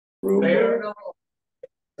Room.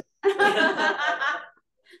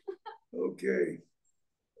 Okay.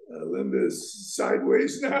 Linda's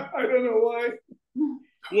sideways now. I don't know why.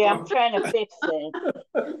 Yeah, I'm trying to fix it.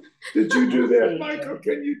 Did you do that, Michael?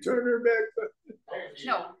 Can you turn her back?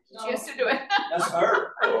 No, she has to do it. That's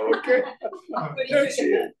her. Oh, okay. That's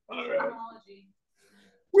it. All right.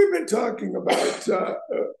 We've been talking about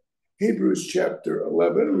Hebrews chapter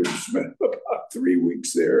 11. We've spent about 3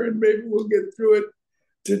 weeks there, and maybe we'll get through it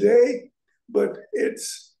today. But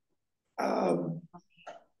it's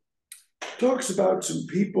talks about some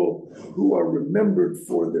people who are remembered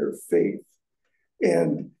for their faith.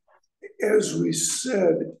 And as we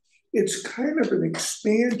said, it's kind of an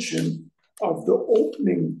expansion of the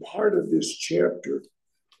opening part of this chapter,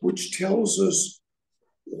 which tells us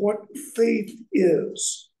what faith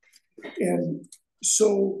is. And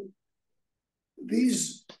so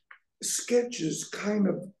these sketches kind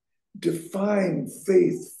of define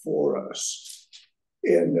faith for us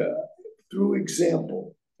and through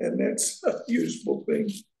example. And that's a useful thing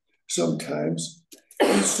sometimes.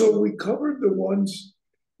 And so we covered the ones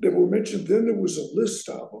that were mentioned. Then there was a list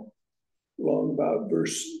of them along about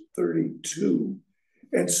verse 32.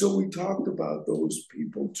 And so we talked about those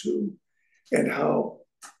people too, and how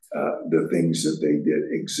the things that they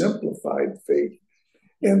did exemplified faith.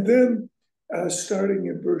 And then starting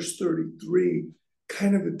in verse 33,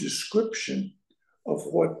 kind of a description of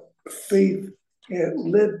what faith had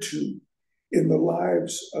led to in the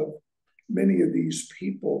lives of many of these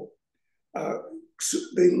people. So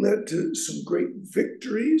they led to some great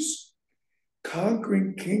victories,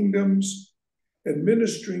 conquering kingdoms,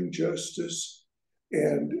 administering justice,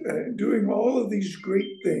 and doing all of these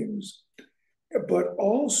great things. But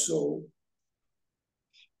also,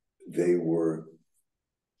 they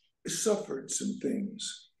suffered some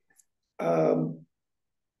things. I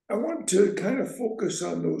want to kind of focus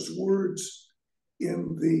on those words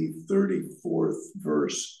in the 34th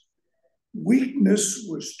verse. Weakness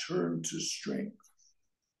was turned to strength.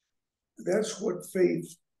 That's what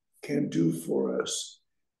faith can do for us.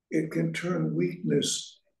 It can turn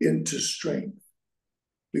weakness into strength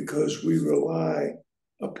because we rely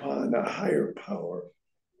upon a higher power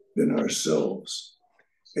than ourselves.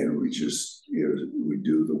 And we just, we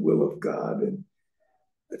do the will of God and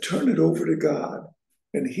turn it over to God,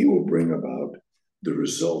 and He will bring about the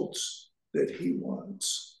results that He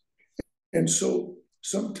wants. And so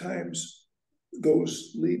sometimes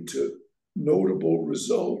those lead to notable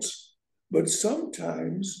results, but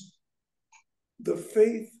sometimes the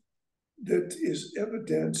faith that is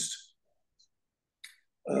evidenced,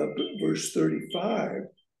 verse 35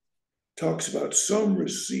 talks about some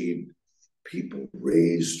received people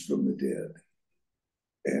raised from the dead.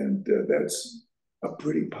 And that's a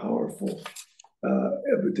pretty powerful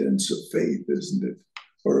evidence of faith, isn't it?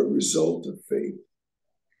 Or a result of faith.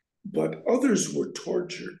 But others were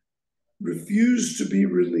tortured, refused to be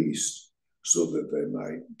released so that they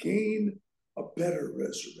might gain a better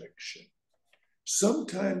resurrection.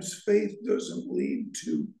 Sometimes faith doesn't lead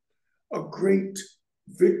to a great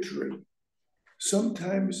victory.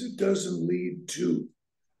 Sometimes it doesn't lead to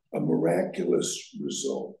a miraculous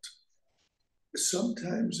result.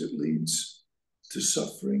 Sometimes it leads to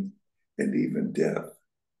suffering and even death.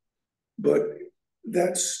 But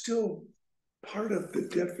that's still part of the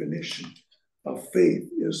definition of faith,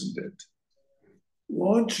 isn't it?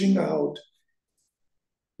 Launching out,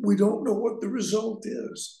 we don't know what the result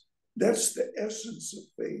is. That's the essence of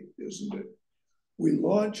faith, isn't it? We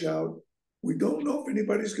launch out. We don't know if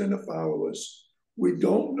anybody's going to follow us. We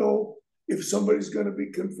don't know if somebody's going to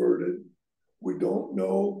be converted. We don't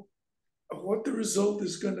know what the result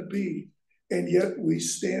is going to be. And yet we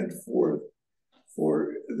stand forth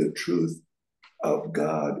for the truth of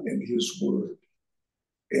God and His word.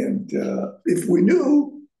 And if we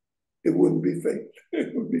knew, it wouldn't be faith.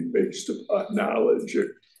 It would be based upon knowledge.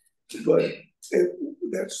 But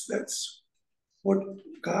that's what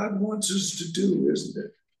God wants us to do, isn't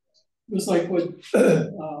it? It was like what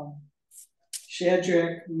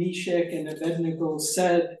Shadrach, Meshach, and Abednego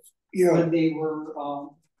said when they were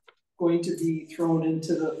going to be thrown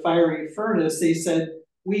into the fiery furnace. They said,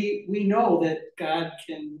 we know that God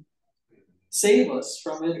can save us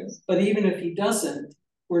from it, but even if He doesn't,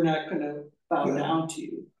 we're not going to bow down to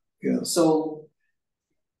you. Yeah. So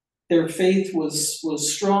their faith was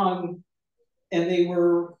strong, and they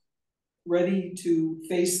were ready to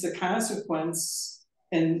face the consequence,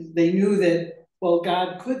 and they knew that, well,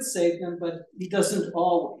 God could save them, but He doesn't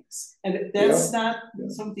always. And that's not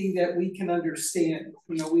something that we can understand.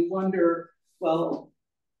 We wonder, well,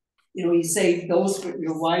 He saved those,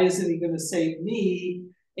 why isn't He going to save me?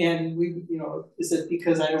 And we, is it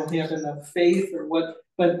because I don't have enough faith or what?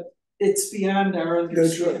 But it's beyond our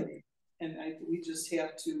understanding. Right. And we just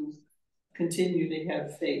have to continue to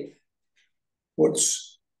have faith. What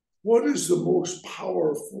is the most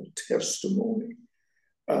powerful testimony?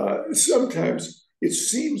 Sometimes it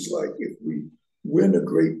seems like if we win a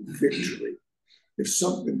great victory, if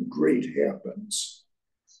something great happens,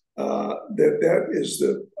 that is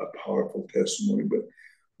a powerful testimony. But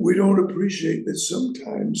we don't appreciate that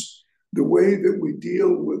sometimes the way that we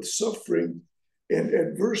deal with suffering and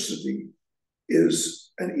adversity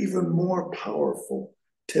is an even more powerful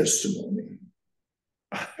testimony.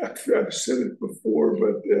 I've said it before,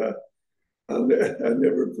 but I'll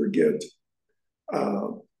never forget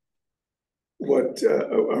what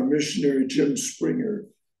our missionary Jim Springer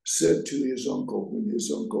said to his uncle when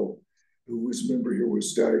his uncle, who was a member here,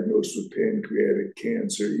 was diagnosed with pancreatic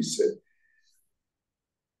cancer. He said,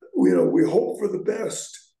 we hope for the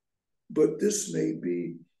best, but this may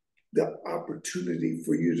be the opportunity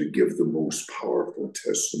for you to give the most powerful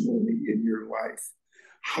testimony in your life.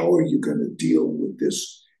 How are you going to deal with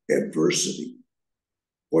this adversity?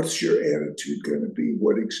 What's your attitude going to be?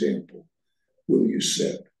 What example will you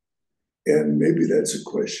set? And maybe that's a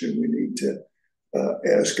question we need to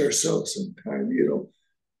ask ourselves sometime.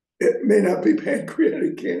 It may not be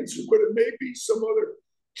pancreatic cancer, but it may be some other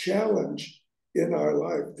challenge in our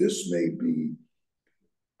life. This may be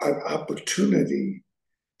an opportunity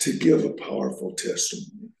to give a powerful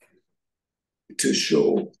testimony, to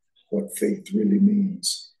show what faith really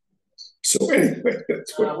means. So anyway,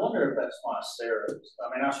 that's what I wonder if that's why Sarah,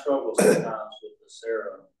 I struggle sometimes with the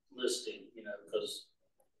Sarah listing, because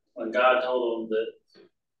when God told him that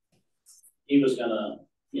he was gonna,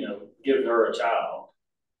 give her a child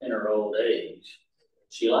in her old age,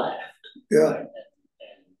 she laughed. Yeah. Right?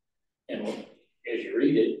 And as you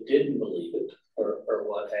read it, didn't believe it or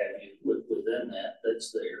what have you within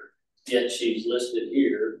that's there. Yet she's listed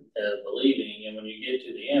here as believing, and when you get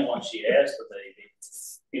to the end, once she asked the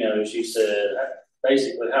baby, she said,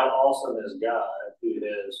 basically, how awesome is God who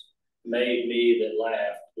has made me that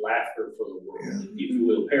laughter for the world, if you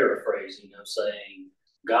will, paraphrasing of saying,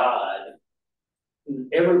 God,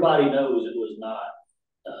 everybody knows it was not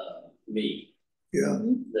me. Yeah.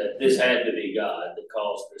 That this had to be God that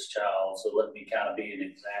caused this child, so let me kind of be an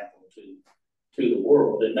example to the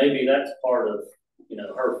world. And maybe that's part of,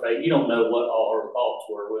 her faith. You don't know what all her thoughts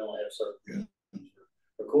were. We only have certain things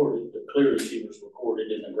recorded, but clearly she was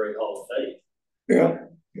recorded in the Great Hall of Faith. Yeah.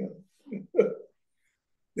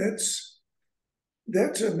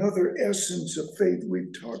 That's another essence of faith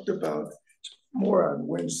we've talked about more on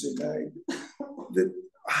Wednesday night. That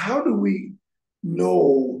how do we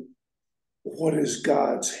know what is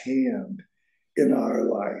God's hand in our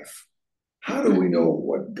life? How do we know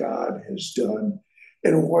what God has done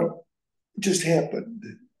and what just happened?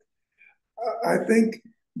 I think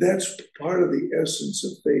that's part of the essence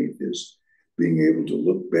of faith, is being able to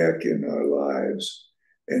look back in our lives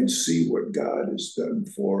and see what God has done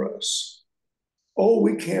for us. Oh,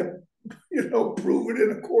 we can't, prove it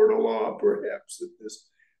in a court of law, perhaps,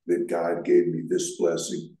 that God gave me this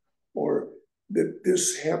blessing, or that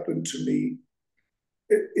this happened to me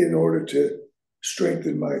in order to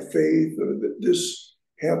strengthen my faith, or that this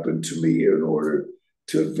happened to me in order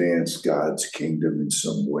to advance God's kingdom in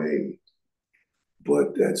some way.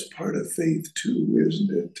 But that's part of faith too,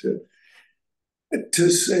 isn't it? To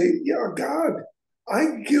say, yeah, God,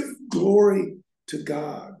 I give glory to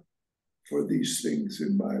God for these things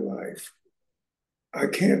in my life. I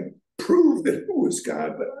can't prove that it was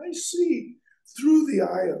God, but I see through the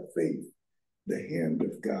eye of faith the hand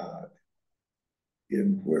of God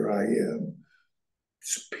in where I am.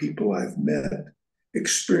 It's people I've met,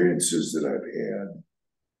 experiences that I've had.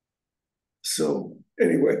 So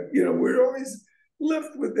anyway, we're always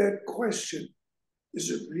left with that question, is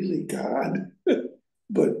it really God?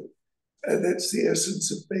 But that's the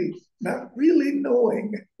essence of faith, not really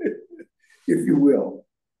knowing, if you will,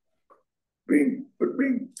 being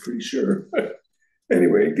pretty sure.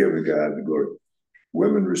 Anyway, giving God the glory.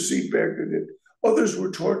 Women received back their dead. Others were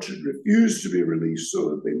tortured, refused to be released so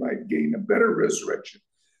that they might gain a better resurrection.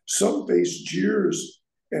 Some faced jeers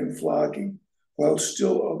and flogging, while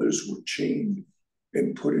still others were chained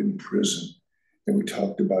and put in prison. And we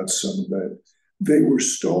talked about some of that. They were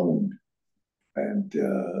stoned. And,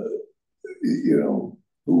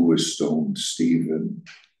 who was stoned? Stephen.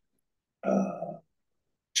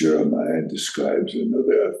 Jeremiah describes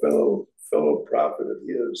a fellow prophet of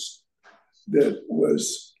his that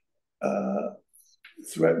was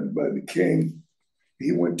threatened by the king.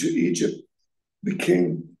 He went to Egypt. The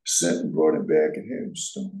king sent and brought him back and had him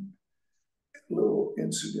stoned. little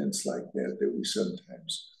incidents like that that we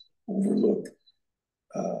sometimes overlook.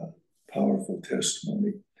 Powerful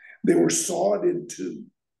testimony. They were sawed in two.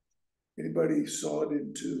 Anybody sawed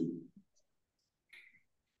in two?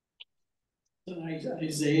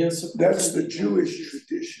 Isaiah. That's the Jewish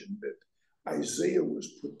tradition, that Isaiah was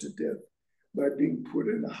put to death by being put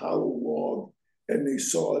in a hollow log, and they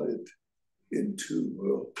sawed it in two.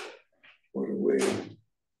 Well, what a way.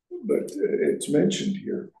 But it's mentioned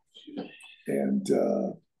here. And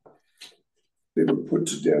they were put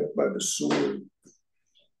to death by the sword.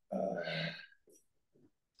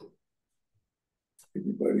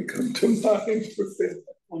 Anybody come to mind for that?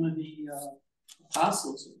 One of the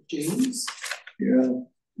apostles, James. Yeah.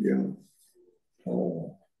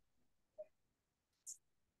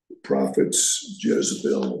 Prophets,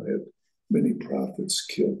 Jezebel had many prophets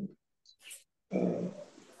killed.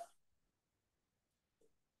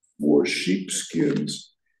 Wore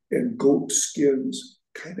sheepskins and goat skins,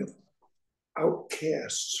 kind of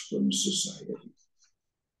outcasts from society.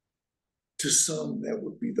 To some, that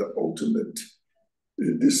would be the ultimate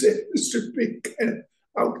disaster, be kind of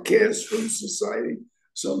outcast from society.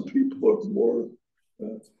 Some people are more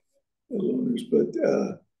loners, but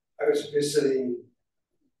I was visited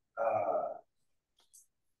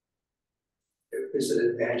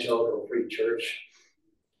Evangelical Free Church,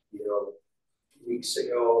 weeks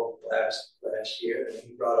ago, last year, and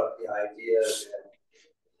he brought up the idea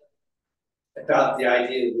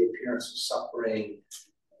of the appearance of suffering,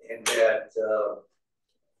 and that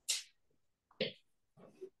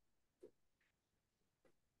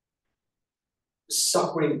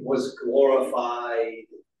suffering was glorified,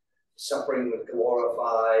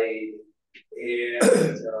 and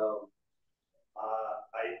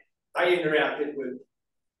I interacted with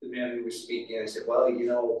the man who was speaking. I said, well, in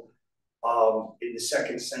the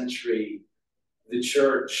 2nd century, the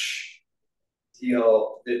church,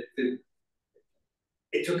 it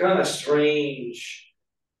took on a strange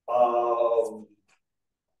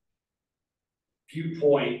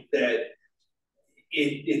viewpoint that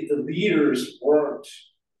if the leaders weren't,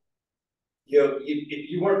 if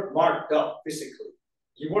you weren't marked up physically,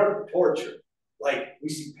 you weren't tortured. Like we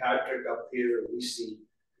see Patrick up here, we see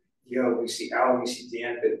Alan, we see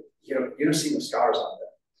Dan, but you don't see no scars on them.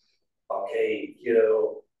 Okay,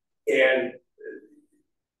 and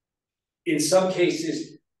in some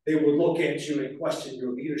cases, they would look at you and question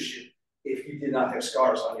your leadership if you did not have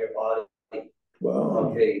scars on your body.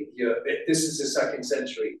 wow. Okay, this is the 2nd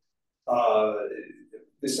century,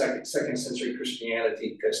 the second century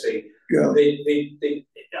Christianity, because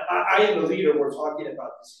I and the leader were talking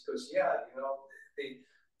about this. He goes,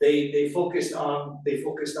 they focused on the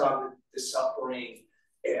suffering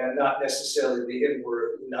and not necessarily the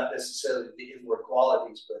inward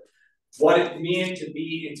qualities, but what it meant to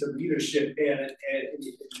be into leadership and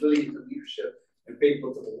really into leadership and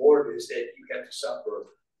faithful to the Lord is that you have to suffer,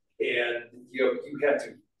 and you have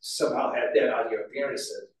to somehow have that on your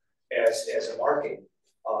appearance as a marking.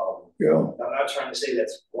 I'm not trying to say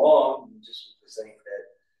that's wrong. I'm just saying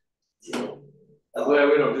that I'm glad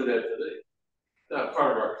we don't do that today. Not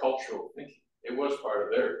part of our cultural thinking. It was part of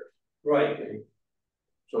theirs. Right.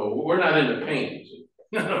 So we're not into pain.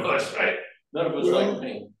 None of us, right? None of us like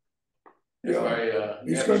pain. That's why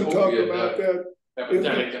he's going to talk about that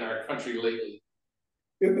epidemic in our country lately.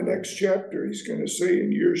 In the next chapter. He's going to say,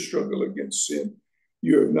 in your struggle against sin,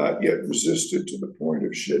 you have not yet resisted to the point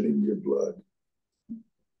of shedding your blood.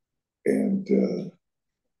 And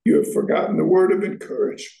you have forgotten the word of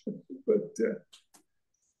encouragement. But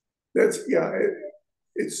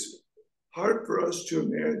it's hard for us to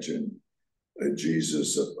imagine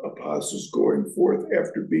Jesus' apostles going forth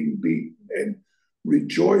after being beaten and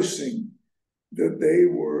rejoicing that they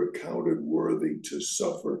were counted worthy to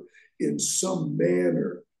suffer in some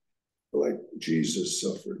manner like Jesus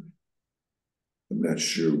suffered. I'm not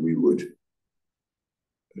sure we would,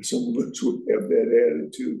 some of us would have that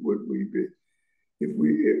attitude, would we be,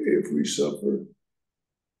 if we suffer,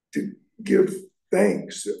 to give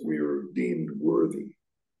thanks that we are deemed worthy.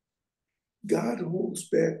 God holds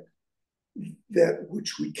back that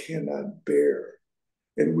which we cannot bear.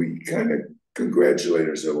 And we kind of congratulate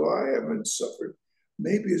ourselves, well, I haven't suffered.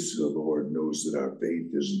 Maybe it's the Lord knows that our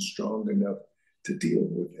faith isn't strong enough to deal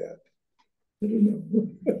with that. I don't know.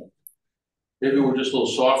 Maybe we're just a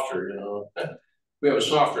little softer, We have a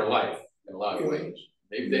softer life in a lot of ways.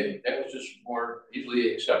 Maybe that was just more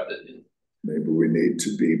easily accepted. Maybe we need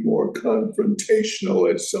to be more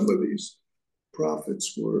confrontational, as some of these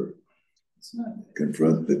prophets were.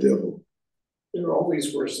 Confront the devil. There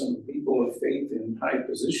always were some people of faith in high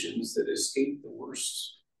positions that escaped the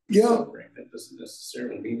worst Yeah, suffering. That doesn't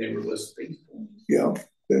necessarily mean they were less faithful. yeah,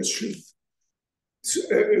 that's true. So,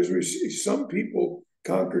 as we see, some people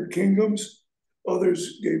conquered kingdoms,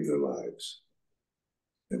 others gave their lives.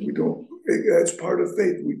 And we don't, that's part of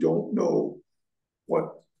faith. We don't know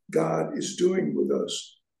what God is doing with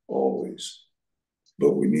us always,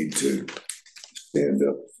 but we need to stand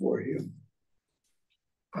up for him.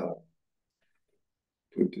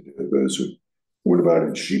 What about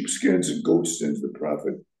in sheepskins and goatskins? The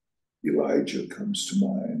prophet Elijah comes to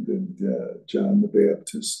mind, and John the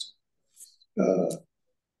Baptist.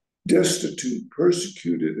 Destitute,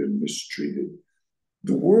 persecuted, and mistreated.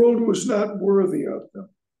 The world was not worthy of them.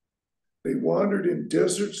 They wandered in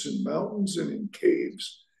deserts and mountains and in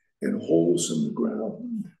caves and holes in the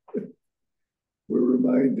ground. We're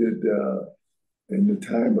reminded in the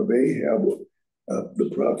time of Ahab, the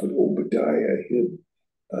prophet Obadiah hid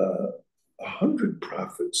 100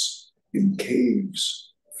 prophets in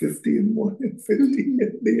caves, 50 in one and 50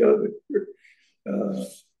 in the other.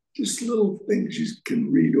 Just little things you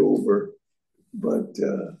can read over, but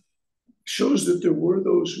shows that there were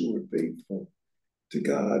those who were faithful to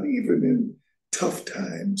God, even in tough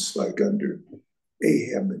times, like under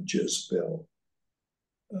Ahab and Jezebel.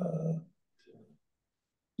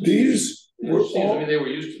 These were all... I mean, they were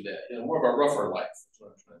used to that, more of a rougher life. That's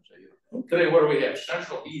what I'm trying to say. Okay. Today, what do we have?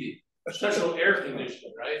 Central heating, central air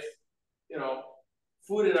conditioning, right?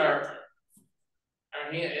 Food in our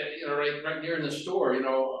hand, right near in the store.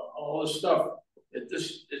 All this stuff.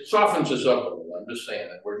 It softens us up a little. I'm just saying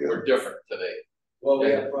that we're different today. Well,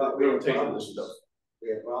 we don't take this stuff. We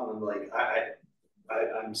have problem. Like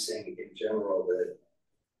I'm saying in general that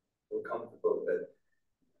we're comfortable that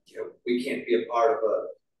we can't be a part of a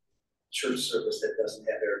church service that doesn't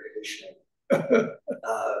have air conditioning.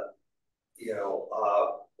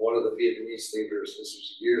 One of the Vietnamese leaders, this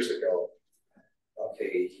was years ago.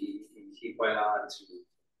 Okay, he went on to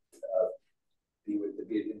be with the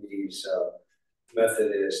Vietnamese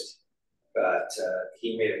Methodist, but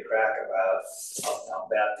he made a crack about Uptown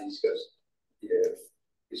Baptist because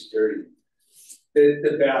it's dirty.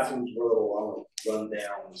 The bathrooms were a little run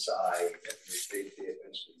down inside, and they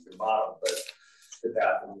eventually remodeled, but the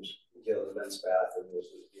bathrooms, the men's bathroom was,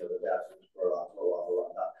 the bathrooms were a lot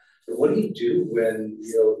run down. But what do you do when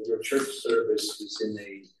your church service is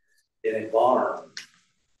in a barn,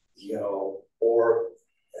 or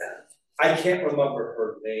I can't remember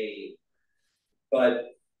her name,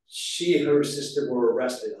 but she and her sister were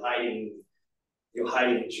arrested hiding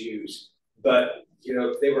Jews, but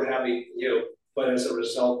they were having but as a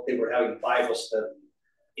result they were having Bible study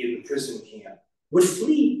in the prison camp with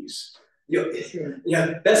fleas.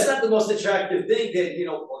 That's not the most attractive thing. That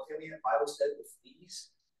well, can we have Bible study with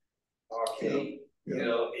fleas? Okay,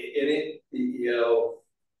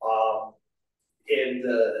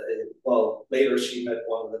 later she met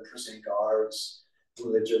one of the prison guards, one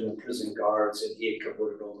of the German prison guards, and he had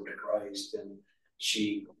converted over to Christ, and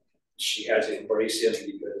she had to embrace him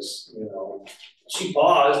because she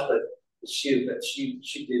paused, but she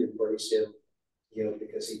did embrace him,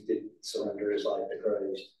 because he did surrender his life to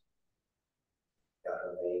Christ. Got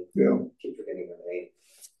her name. Yeah. Keep forgetting her name.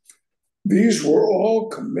 These were all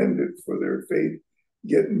commended for their faith,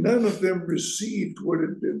 yet none of them received what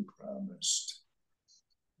had been promised.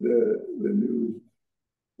 The new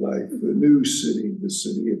life, the new city, the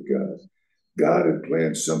city of God. God had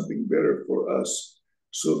planned something better for us,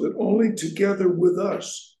 so that only together with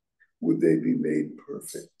us would they be made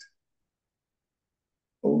perfect.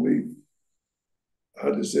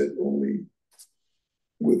 How does that only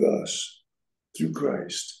with us? Through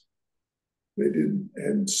Christ. They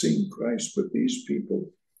hadn't seen Christ, but these people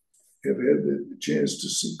have had the chance to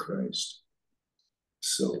see Christ.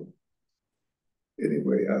 So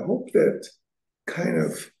anyway, I hope that kind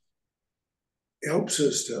of helps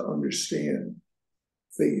us to understand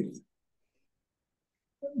faith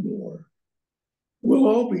more. We'll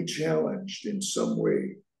all be challenged in some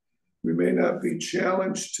way. We may not be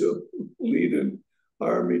challenged to lead an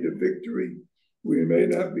army to victory. We may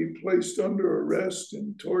not be placed under arrest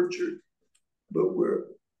and tortured, but we're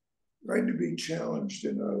going to be challenged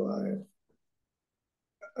in our life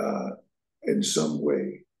in some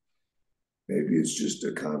way. Maybe it's just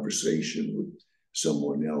a conversation with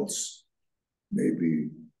someone else. Maybe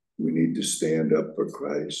we need to stand up for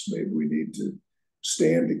Christ. Maybe we need to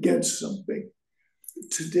stand against something.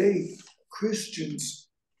 Today, Christians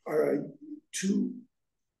are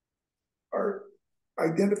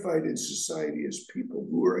identified in society as people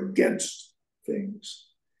who are against things,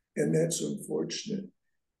 and that's unfortunate.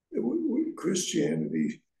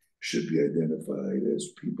 Christianity should be identified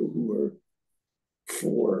as people who are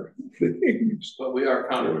for things. But we are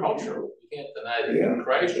countercultural. You can't deny that. Yeah,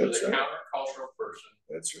 Christ was a that's right. countercultural person.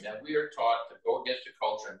 That's right. And we are taught to go against the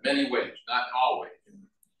culture in many ways, not always.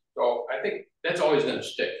 So I think that's always going to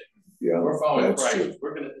stick. Yeah, We're following that's Christ. true. People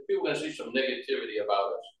are going to see some negativity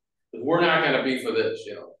about us. But we're not going to be for this,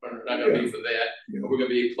 you know. We're not going to be for that. Yeah. We're going to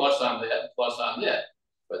be plus on that, plus on that.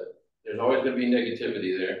 But there's always going to be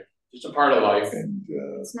negativity there. It's a part of life. And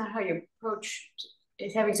It's not how you approach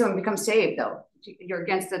having someone become saved, though. You're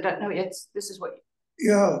against the, no, this is what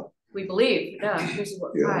yeah, we believe. Yeah, this is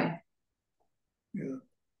what, Yeah. right. yeah.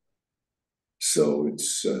 So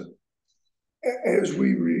it's as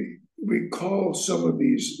we recall some of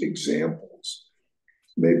these examples,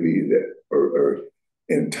 maybe that, or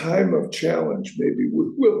in time of challenge, maybe we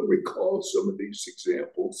will recall some of these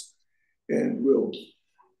examples and we'll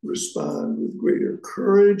respond with greater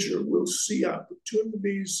courage, or we'll see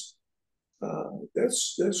opportunities.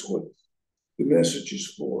 That's what the message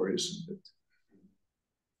is for, isn't it?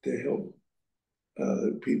 To help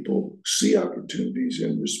people see opportunities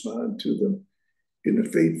and respond to them in a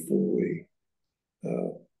faithful way.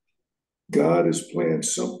 God has planned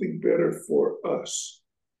something better for us,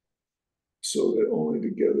 so that only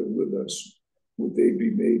together with us would they be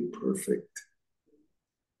made perfect.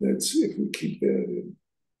 That's if we keep that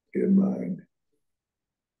in mind.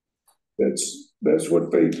 That's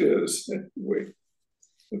what faith is, anyway,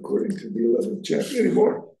 according to the 11th chapter. Any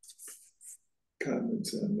more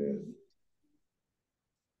comments on that?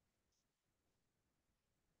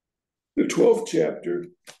 The 12th chapter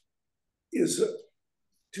is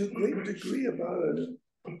to a great degree about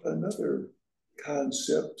another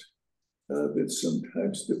concept that's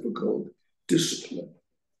sometimes difficult: discipline.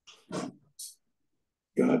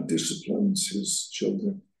 God disciplines his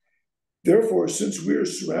children. Therefore, since we are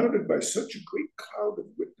surrounded by such a great cloud of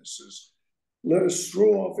witnesses, let us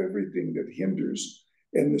throw off everything that hinders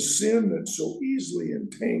and the sin that so easily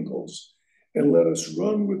entangles, and let us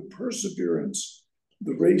run with perseverance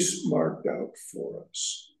the race marked out for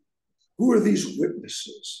us. Who are these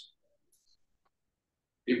witnesses?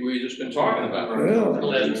 People we've just been talking about Yeah. for the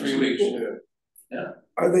last 3 weeks. Yeah,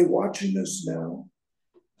 Are they watching us now?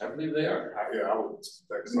 I believe they are. Yeah, I would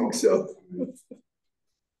expect I think so.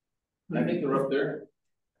 I think they're up there.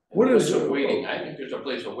 What There's is a place it? of waiting? I think there's a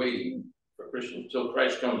place of waiting for Christians until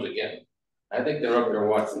Christ comes again. I think they're up there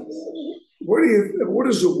watching. What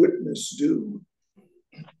does a witness do?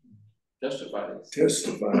 Testifies.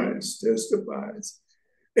 Testifies.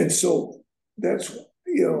 And so that's,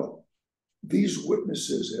 these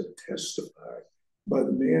witnesses have testified by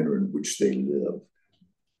the manner in which they live.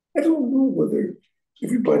 I don't know whether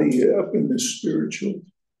everybody up in the spiritual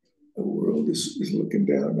world is looking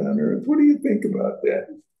down on earth. What do you think about that?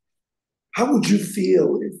 How would you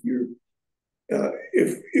feel if your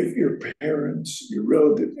parents, your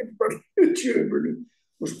relatives, everybody that you ever knew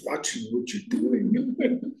was watching what you're doing? I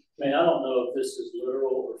mean, I don't know if this is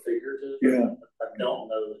literal or figurative. Yeah. I don't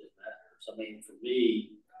know that it matters. I mean, for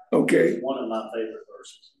me, Okay. it's one of my favorite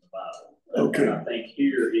verses in the Bible. Okay. And I think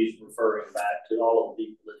here he's referring back to all of the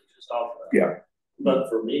people that he just talked about. Yeah. But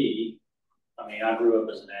for me, I mean, I grew up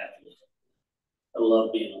as an athlete. I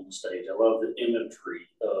love being on the stage. I love the imagery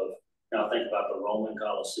of, I think about the Roman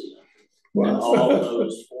Colosseum. Wow. And all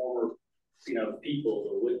those former, people,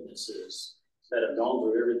 the witnesses that have gone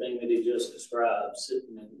through everything that he just described,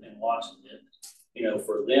 sitting and watching it,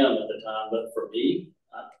 for them at the time. But for me,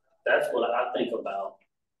 that's what I think about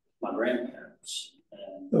my grandparents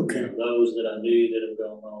and those that I knew that have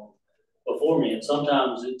gone on before me. And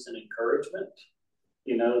sometimes it's an encouragement,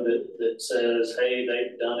 that says, hey,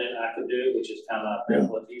 they've done it, I could do it, which is kind of, I think,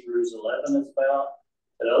 what Hebrews 11 is about.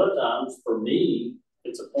 At other times, for me,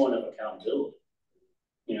 it's a point of accountability,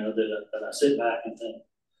 that I sit back and think,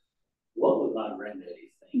 what would my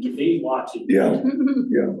granddaddy think? If he's watching me right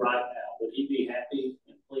now, would he be happy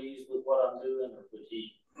and pleased with what I'm doing, or would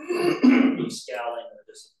he be scowling or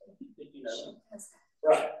disappointed?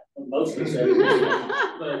 Right. Most of the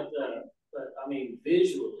but I mean,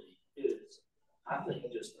 visually is, I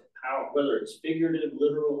think, just a power, whether it's figurative,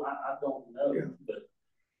 literal, I don't know. Yeah. But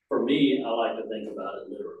for me, I like to think about it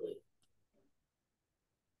literally.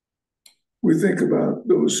 We think about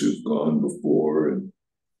those who've gone before, and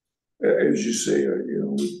as you say,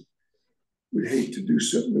 we hate to do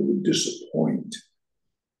something that would disappoint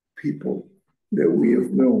people that we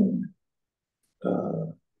have known.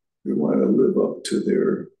 We want to live up to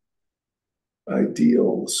their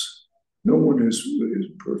ideals. No one is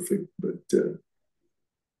perfect, but the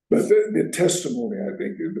testimony, I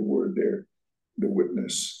think, is the word there, the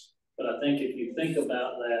witness. But I think if you think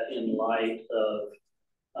about that in light of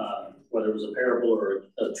whether it was a parable or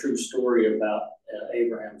a true story about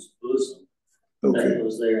Abraham's bosom Okay. that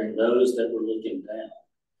was there, and those that were looking down.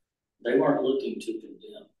 They weren't looking to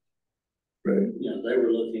condemn. Right. You know, they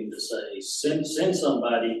were looking to say, send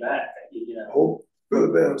somebody back, you know. Hope for the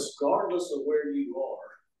best. Regardless of where you are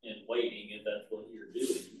and waiting, if that's what you're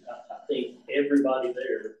doing, I think everybody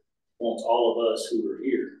there wants all of us who are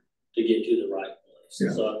here to get to the right place.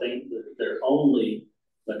 Yeah. So I think that the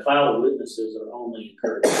cloud of witnesses are only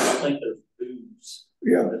encouraging. I don't think they're booze.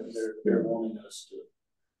 Yeah. They're wanting us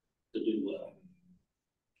to do well.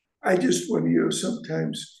 I just want to,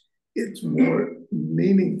 sometimes it's more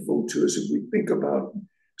meaningful to us if we think about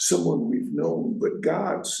someone we've known, but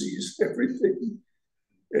God sees everything.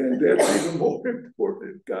 And that's even more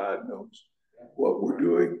important. God knows what we're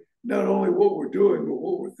doing, not only what we're doing, but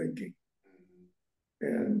what we're thinking.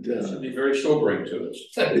 And It should be very sobering to us.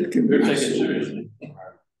 it can We're be taken sobering, seriously.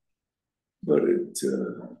 but it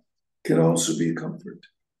can also be a comfort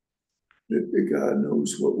that God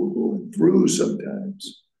knows what we're going through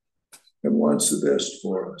sometimes and wants the best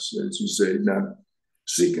for us, as you say, not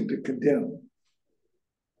seeking to condemn.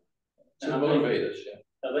 To motivate us, yeah.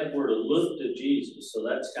 I think we're to look to Jesus, so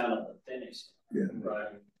that's kind of the finish, Yeah.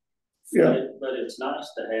 right? Yeah. But it's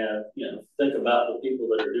nice to have, think about the people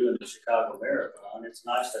that are doing the Chicago Marathon. It's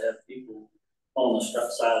nice to have people on the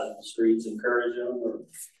side of the streets encouraging them or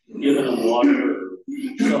giving them water or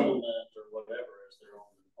supplement or whatever as they're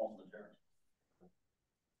on the journey.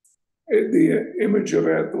 The image of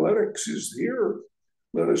athletics is here.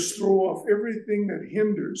 Let us throw off everything that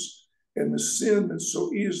hinders and the sin that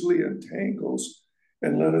so easily entangles,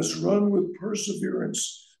 and let us run with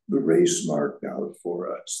perseverance the race marked out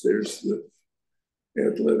for us. There's the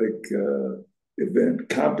athletic event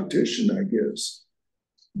competition, I guess.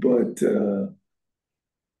 But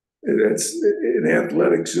that's in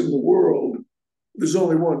athletics in the world, there's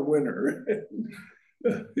only one winner.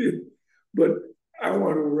 But I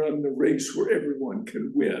want to run the race where everyone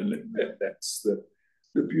can win. That's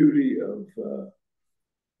the beauty of the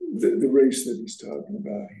race that he's talking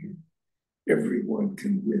about here. Everyone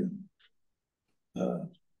can win.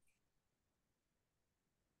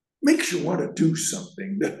 Makes you want to do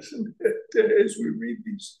something, doesn't it? As we read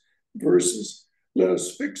these verses, let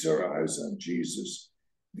us fix our eyes on Jesus,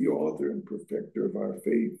 the author and perfecter of our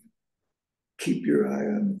faith. Keep your eye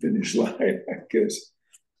on the finish line, I guess.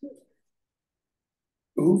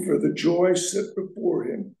 Who for the joy set before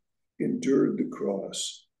him endured the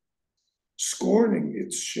cross, scorning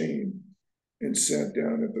its shame, and sat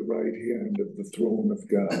down at the right hand of the throne of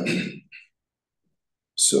God.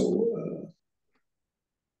 So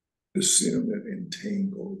the sin that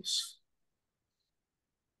entangles,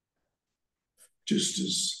 just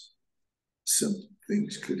as some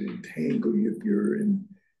things could entangle you if you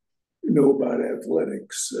know about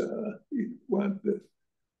athletics, you want the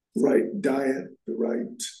right diet, the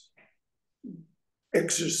right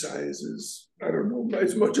exercises. I don't know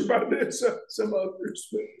as much about that as some others,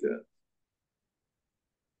 but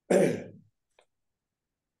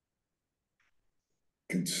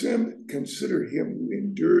consider him who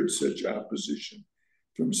endured such opposition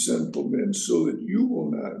from sinful men, so that you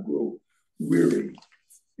will not grow weary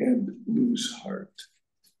and lose heart.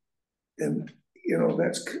 And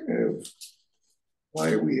that's kind of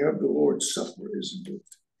why we have the Lord's Supper, isn't it?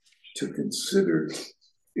 To consider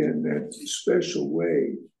in that special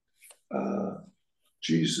way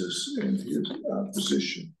Jesus and his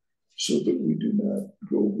opposition, so that we do not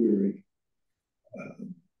grow weary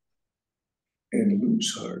and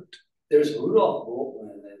lose heart. There's Rudolf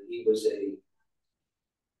Bultmann, and he was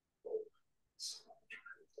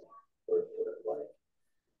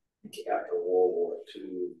after World War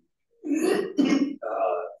II,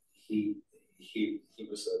 he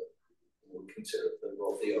was would consider the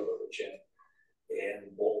wealthy of religion,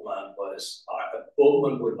 and Bultmann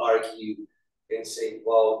would argue and say,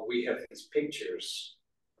 well, we have these pictures,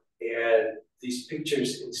 and these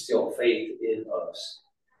pictures instill faith in us.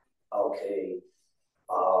 Okay.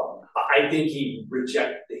 I think he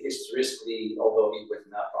rejected the historicity, although he would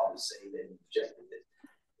not probably say that he rejected the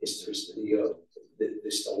historicity of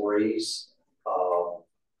the stories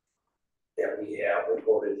that we have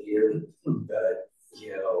recorded here. But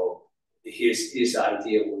his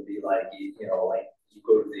idea would be like like you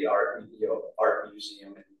go to the art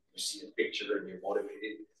museum and you see a picture and you're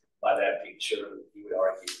motivated by that picture. He would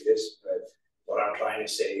argue this, but what I'm trying to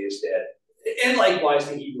say is that, and likewise,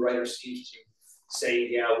 the Hebrew writer seems to say,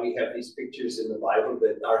 yeah, we have these pictures in the Bible,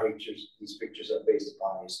 but these pictures are based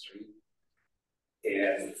upon history.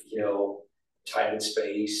 And, time and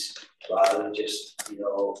space, rather than just, a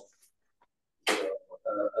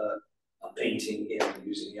painting painting in the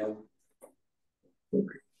museum.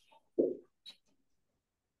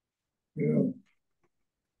 Yeah.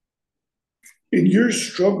 In your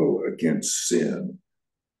struggle against sin,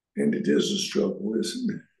 and it is a struggle,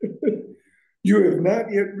 isn't it? You have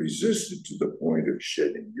not yet resisted to the point of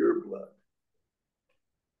shedding your blood.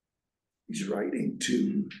 He's writing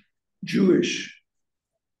to Jewish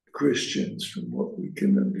Christians, from what we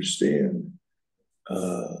can understand.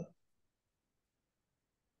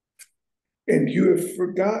 And you have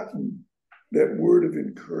forgotten that word of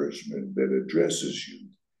encouragement that addresses you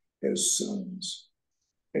as sons.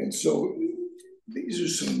 And so these are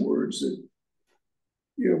some words that,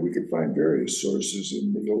 we could find various sources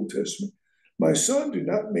in the Old Testament. My son, do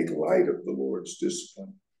not make light of the Lord's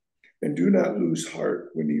discipline, and do not lose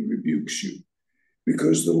heart when he rebukes you,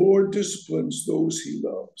 because the Lord disciplines those he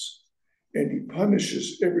loves, and he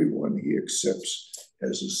punishes everyone he accepts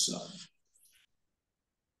as a son.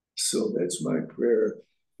 So that's my prayer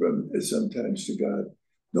from sometimes to God.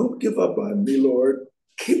 Don't give up on me, Lord.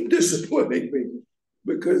 Keep disciplining me,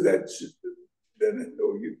 because then I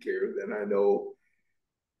know you care. Then I know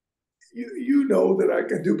you know that I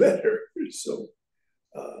can do better. So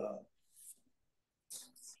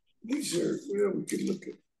these are, we could look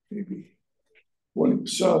at maybe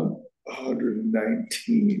Psalm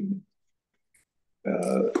 119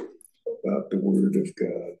 about the word of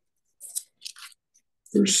God.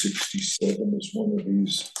 Verse 67 is one of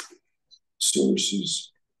these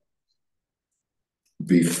sources.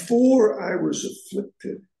 Before I was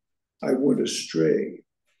afflicted, I went astray,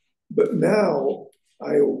 but now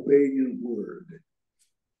I obey your word.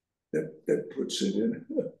 That puts it in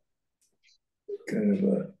kind of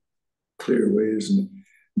a clear way, isn't it?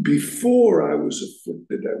 Before I was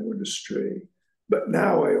afflicted, I went astray, but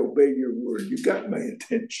now I obey your word. You got my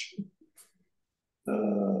attention.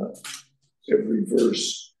 Every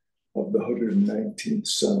verse of the 119th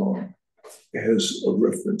Psalm has a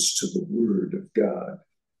reference to the word of God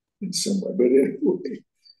in some way. But anyway.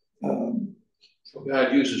 So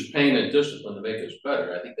God uses pain and discipline to make us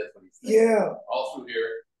better. I think that's what he's saying. Yeah. All through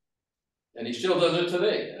here. And he still does it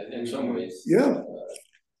today, in some ways. Yeah.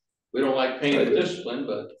 We don't like pain and discipline,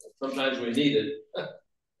 but sometimes we need it,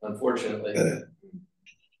 unfortunately.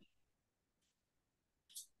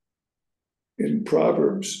 In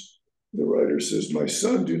Proverbs, the writer says, my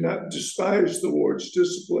son, do not despise the Lord's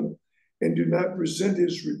discipline and do not resent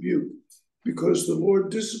his rebuke, because the Lord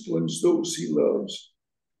disciplines those he loves.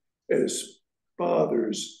 As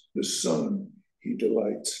fathers, the son he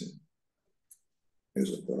delights in. As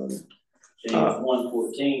a father. James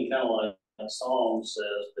 1:14, kind of like that Psalm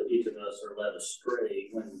says, that each of us are led astray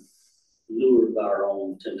when lured by our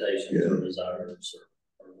own temptations or desires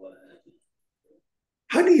or what have you.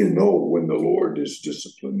 How do you know when the Lord is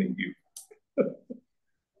disciplining you?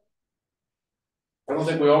 I don't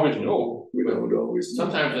think we always know. We don't always know.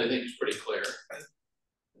 Sometimes I think it's pretty clear.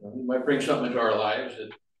 He might bring something into our lives that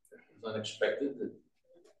is unexpected. That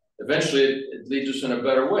eventually it leads us in a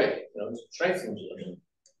better way. It strengthens us.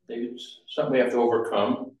 Maybe it's something we have to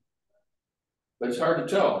overcome. But it's hard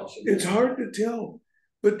to tell. It's hard to tell.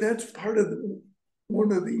 But that's part of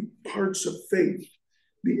one of the parts of faith.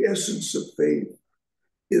 The essence of faith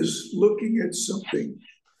is looking at something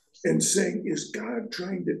and saying, is God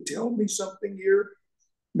trying to tell me something here?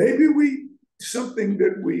 Maybe something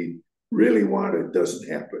that we really wanted doesn't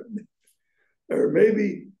happen. Or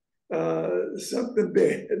maybe something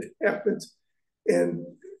bad happens. And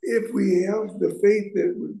if we have the faith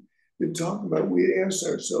that we've been talking about, we ask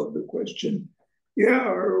ourselves the question,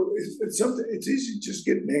 or it's something, it's easy to just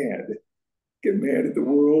get mad at the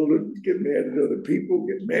world and get mad at other people,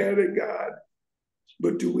 get mad at God.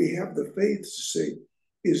 But do we have the faith to say,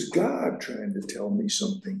 is God trying to tell me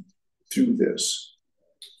something through this?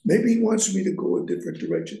 Maybe he wants me to go a different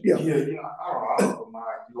direction. Yeah. I don't know,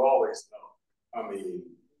 mind. You always know. I mean,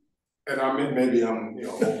 and maybe I'm,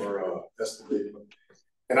 estimating.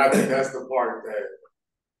 And I think that's the part that,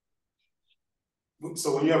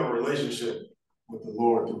 so when you have a relationship with the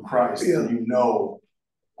Lord through Christ, you know,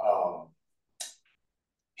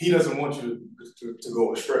 he doesn't want you to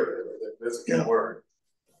go astray. That's a key word.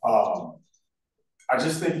 I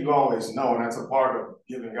just think you always know, and that's a part of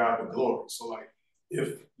giving God the glory. So like,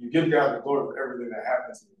 if you give God the glory for everything that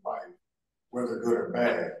happens in your life, whether good or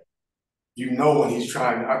bad, you know when he's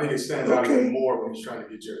trying, I think it stands out even more when he's trying to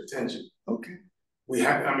get your attention. Okay.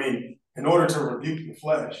 In order to rebuke the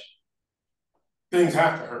flesh, things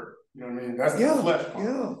have to hurt. You know what I mean? That's the flesh part.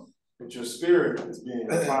 Yeah. But your spirit is being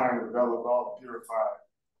refined, developed, all purified.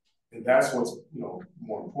 And that's what's,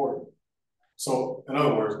 more important. So, in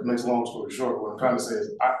other words, it makes a long story short, what I'm trying to say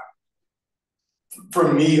is,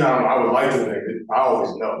 For me, I would like to think that I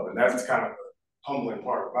always know, and that's kind of the humbling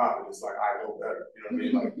part about it. It's like I know better. You know what I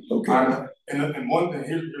mean? Like, Okay. and one thing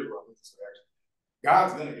here's what I want to say. Actually,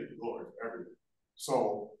 God's gonna get the glory for everything.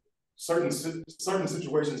 So certain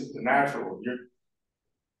situations, the natural.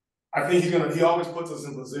 I think he always puts us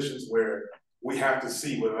in positions where we have to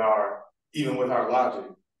see even with our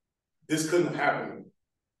logic, this couldn't have happened.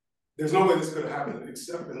 There's no way this could have happened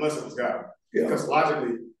except unless it was God. Yeah. Because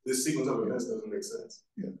logically, this sequence of events doesn't make sense.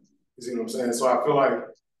 Yeah. You see what I'm saying? So I feel like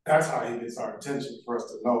that's how he gets our attention for us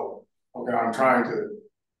to know, okay, I'm trying to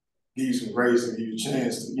give you some grace and give you a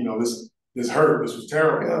chance to, this hurt, this was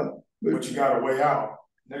terrible, but you got a way out.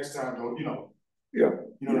 Next time, don't, yeah. You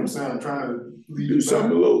know what I'm saying? I'm trying to do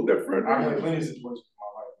something a little different. I've had plenty of situations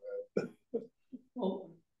in my life. Well,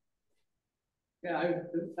 yeah,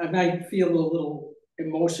 I might feel a little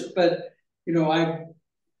emotional, but I've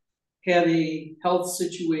had a health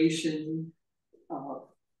situation a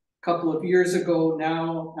couple of years ago.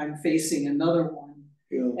 Now I'm facing another one,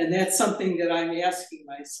 and that's something that I'm asking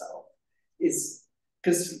myself: is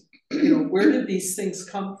because where did these things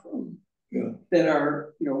come from that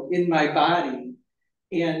are in my body,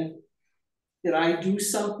 and did I do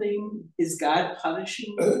something? Is God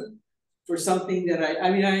punishing me for something that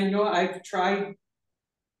I know I've tried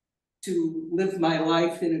to live my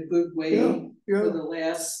life in a good way for the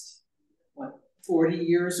last 40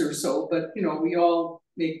 years or so, but we all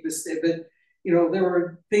make mistakes. But there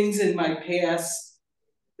were things in my past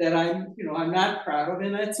that I'm not proud of,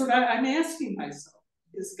 and that's what I'm asking myself: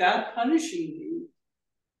 is God punishing me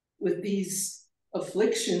with these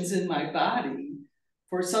afflictions in my body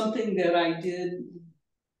for something that I did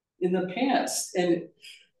in the past? And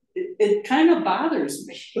it kind of bothers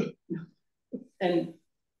me. And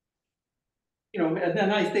and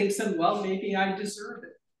then I think well, maybe I deserve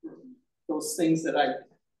it for those things that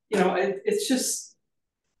it's just.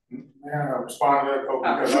 Man, I respond to that, though,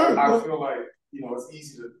 because I feel like, it's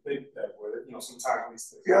easy to think that way, sometimes these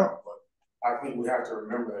things happen, but I think we have to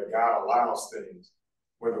remember that God allows things,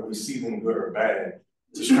 whether we see them good or bad,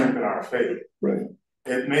 to strengthen our faith. Right.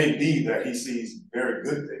 It may be that he sees very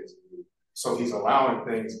good things in you, so he's allowing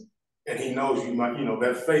things, and he knows you might,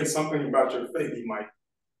 that faith, something about your faith,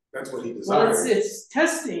 that's what he desires. Well, it's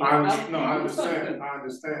testing. I understand.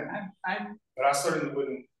 But I certainly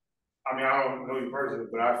wouldn't. I don't know you personally,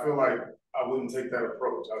 but I feel like I wouldn't take that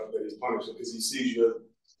approach. I think that he's punishing because he sees you.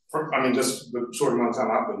 Just the short amount of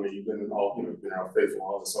time I've been here, you've been out faithful,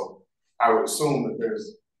 all this. So I would assume that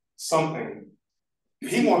there's something.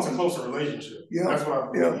 He wants a closer relationship. Yeah. That's what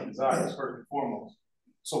I believe he desires first and foremost.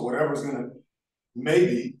 So whatever's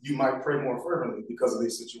maybe you might pray more fervently because of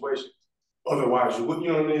these situations. Otherwise, you wouldn't,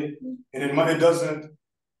 what I mean? And it doesn't,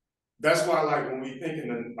 that's why, like, when we think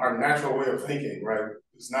in our natural way of thinking, right,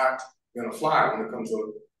 it's not gonna fly when it comes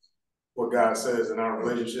to what God says in our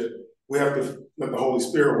relationship. We have to let the Holy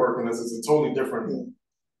Spirit work in us. It's a totally different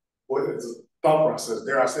it's a thought process.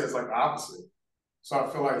 Dare I say it's like the opposite. So I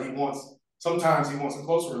feel like sometimes he wants a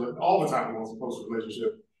closer relationship. All the time he wants a closer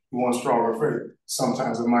relationship. He wants stronger faith.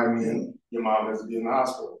 Sometimes it might mean your mom has to be in the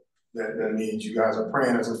hospital. That means you guys are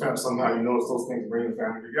praying as a family. Somehow you notice those things bring the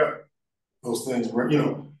family together. Those things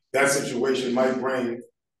bring, that situation might bring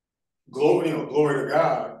glory to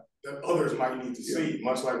God that others might need to see,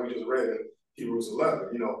 much like we just read in Hebrews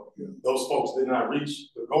 11. Those folks did not reach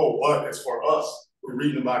the goal, but it's for us. We're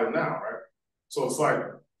reading about it now, right? So it's like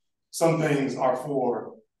some things are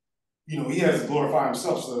for, he has to glorify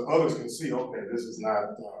himself so that others can see, okay, this is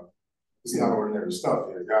not ordinary stuff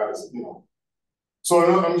here. God is,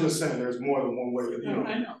 So I'm just saying there's more than one way to,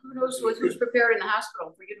 I know. Who knows who's prepared in the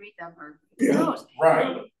hospital for you to meet them, or who knows?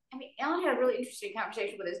 Right. Alan had a really interesting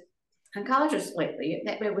conversation with his oncologist lately.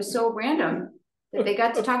 It was so random that they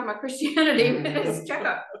got to talk about Christianity in his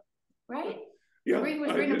checkup, right? Yeah, He was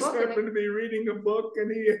I reading a just book happened to be reading a book,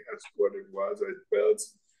 and he asked what it was. I felt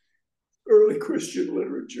early Christian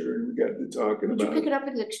literature, and we got to talking about. Did you pick it up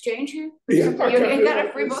at the exchange here? Yeah, you got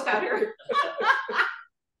a free book out here.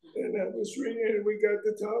 And I was reading it, and we got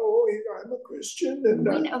to talk. Oh, I'm a Christian, and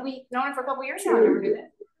we've known him for a couple of years now. I never knew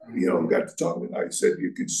that. Got to talk, and I said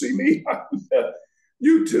you could see me on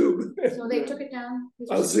YouTube. So they took it down.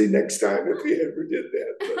 I'll see next time if he ever did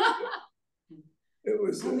that. But, it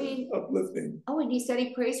was uplifting. Oh, and he said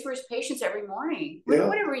he prays for his patients every morning. Yeah.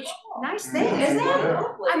 What a nice thing, isn't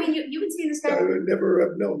it? You've been seeing this guy. I would never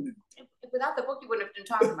have known it. Without the book, you wouldn't have been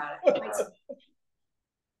talking about it.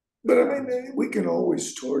 But we can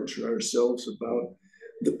always torture ourselves about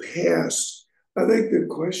the past. I think the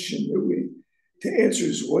question that to answer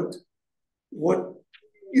is what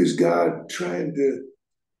is God trying to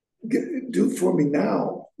do for me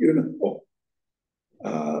now?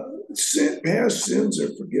 Past sins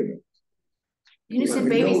are forgiven. Innocent We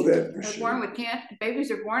babies know that for are sure. born with cancer.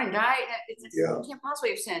 Babies are born and die. Yeah. You can't possibly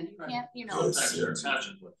have sinned. You can't, you know. Sometimes there are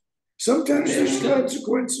consequences. Sometimes there's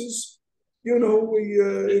consequences. You know,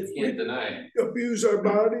 if You can't we deny it. abuse our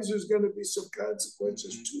bodies, there's going to be some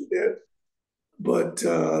consequences to that. But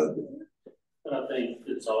I think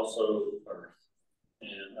it's also earth.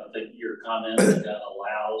 And I think your comment that God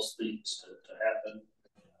allows things to happen.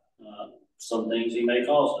 Some things he may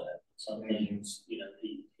cause to happen. Some things, you know,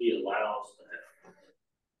 he allows to happen.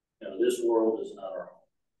 You know, this world is not our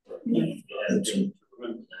home. You have to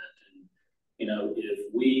remember that. And, you know,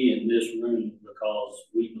 if we in this room, because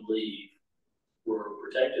we believe we're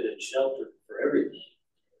protected and sheltered for everything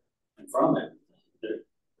and from everything,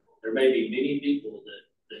 there may be many people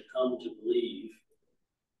that come to believe,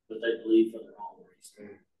 but they believe for their own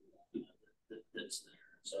reason. You know, that's there.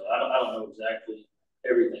 So I don't know exactly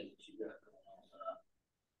everything that you got going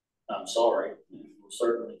on. I'm sorry. We'll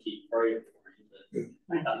certainly keep praying for you.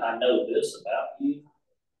 But I know this about you.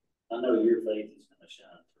 I know your faith is going to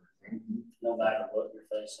shine through, no matter what you're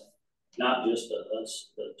facing. Not just to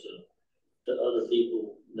us, but to other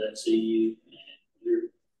people that see you, and you're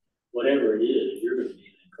whatever it is, you're going to be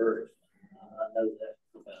an encouragement. I know that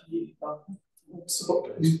about you.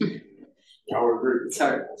 I would agree.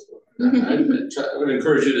 Sorry. I would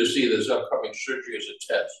encourage you to see this upcoming surgery as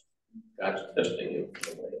a test. God's testing you,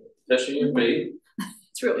 testing your faith.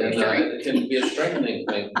 It's really And it can be a strengthening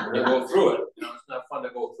thing when you go through it. You know, it's not fun to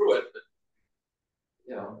go through it, but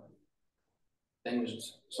you know,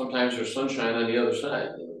 things sometimes there's sunshine on the other side.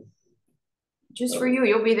 You know? Just for you,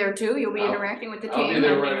 you'll be there too. You'll be interacting with the team. I'll be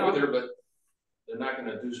there right with her, but they're not going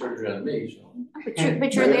to do surgery on me. So.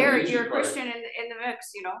 But you're there. You're a Christian in the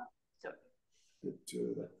mix, you know. So.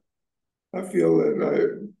 I feel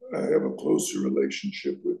that I have a closer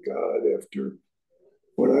relationship with God after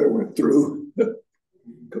what I went through a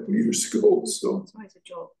couple years ago. So it's always a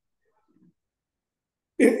joke.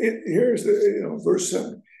 Here's the verse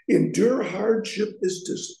 7. Endure hardship as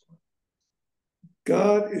discipline.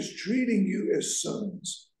 God is treating you as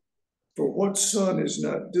sons. For what son is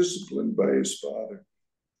not disciplined by his father?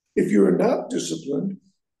 If you are not disciplined,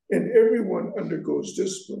 and everyone undergoes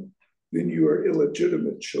discipline, then you are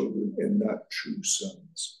illegitimate children and not true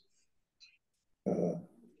sons.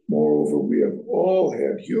 Moreover, we have all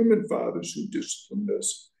had human fathers who disciplined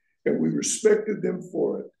us, and we respected them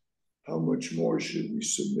for it. How much more should we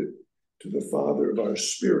submit to the Father of our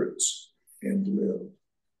spirits and live?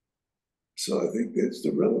 So I think that's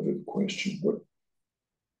the relevant question.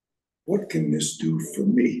 What can this do for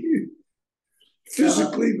me?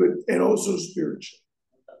 Physically, and also spiritually.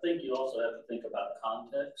 I think you also have to think about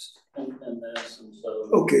context in this. And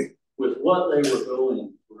so with what they were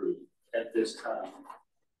going through at this time,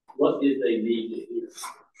 what did they need to hear?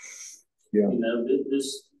 Yeah. You know,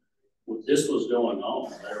 this was going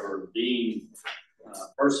on. They were being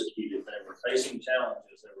persecuted. They were facing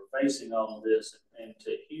challenges. They were facing all of this. And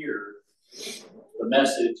to hear the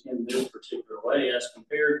message in this particular way as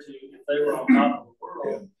compared to if they were on top of the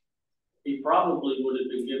world, he probably would have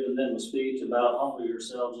been giving them a speech about humble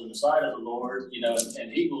yourselves in the sight of the Lord, you know,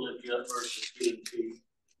 and he will lift you up versus being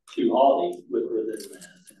too haughty within that.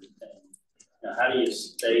 And you know, how do you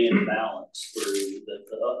stay in balance through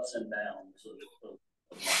the ups and downs of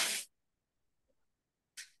life?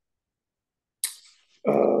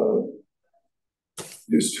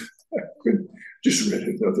 I just read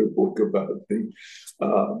another book about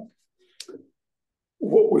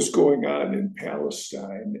what was going on in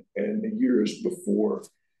Palestine and the years before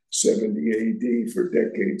 70 AD. For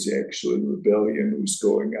decades, actually, rebellion was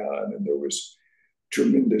going on, and there was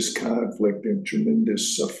tremendous conflict and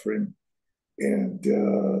tremendous suffering. And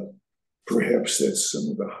perhaps that's some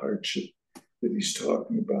of the hardship that he's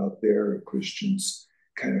talking about there. Christians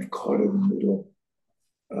kind of caught in the middle.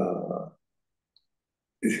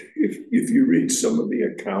 If you read some of the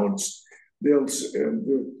accounts, they'll say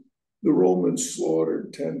the Romans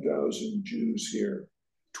slaughtered 10,000 Jews here,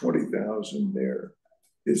 20,000 there.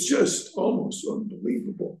 It's just almost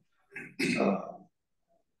unbelievable.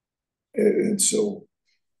 And so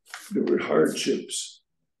there were hardships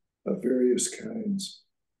of various kinds.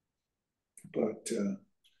 But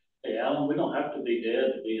hey, Alan, we don't have to be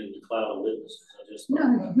dead to be in the cloud of witnesses. I just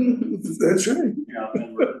that's right. You know, I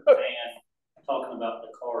remember Dan talking about the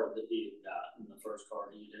card that he had gotten, the first card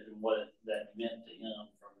he did, and what that meant to him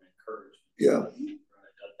from an encouragement. Yeah.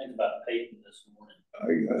 Right. I think about Peyton this morning.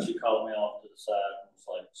 She called me off to the side and was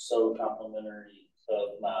like so complimentary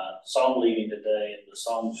of my song leading today and the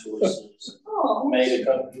song choices. Made a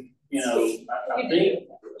couple, you know,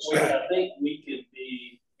 I think we could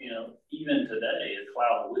be, even today, a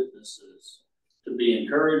cloud of witnesses to be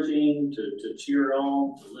encouraging, to cheer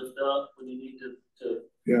on, to lift up when you need to lift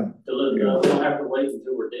up. We don't have to wait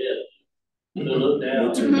until we're dead to look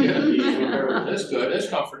down. That's good, that's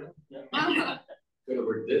comforting. Yeah.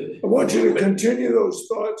 I want you to continue those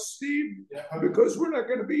thoughts, Steve, because we're not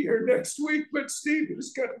gonna be here next week, but Steve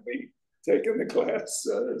is gonna be taking the class,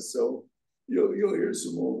 so you'll hear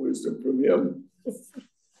some more wisdom from him.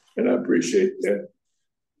 And I appreciate that.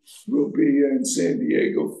 We'll be in San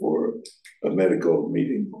Diego for a medical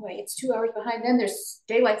meeting. Boy, it's 2 hours behind, then there's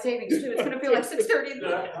daylight savings too, it's gonna feel like 6:30 in the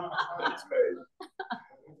morning. That's right.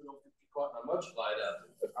 Caught in a mudslide out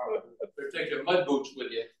there. Better take your mud boots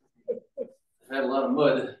with you. Had a lot of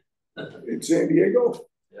mud. In San Diego?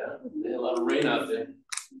 Yeah, they had a lot of rain out there.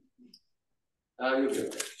 You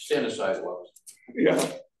can stand the sidewalks, Yeah.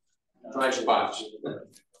 dry spots.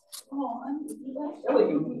 Oh, I'm. That would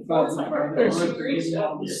be fun.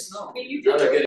 You did.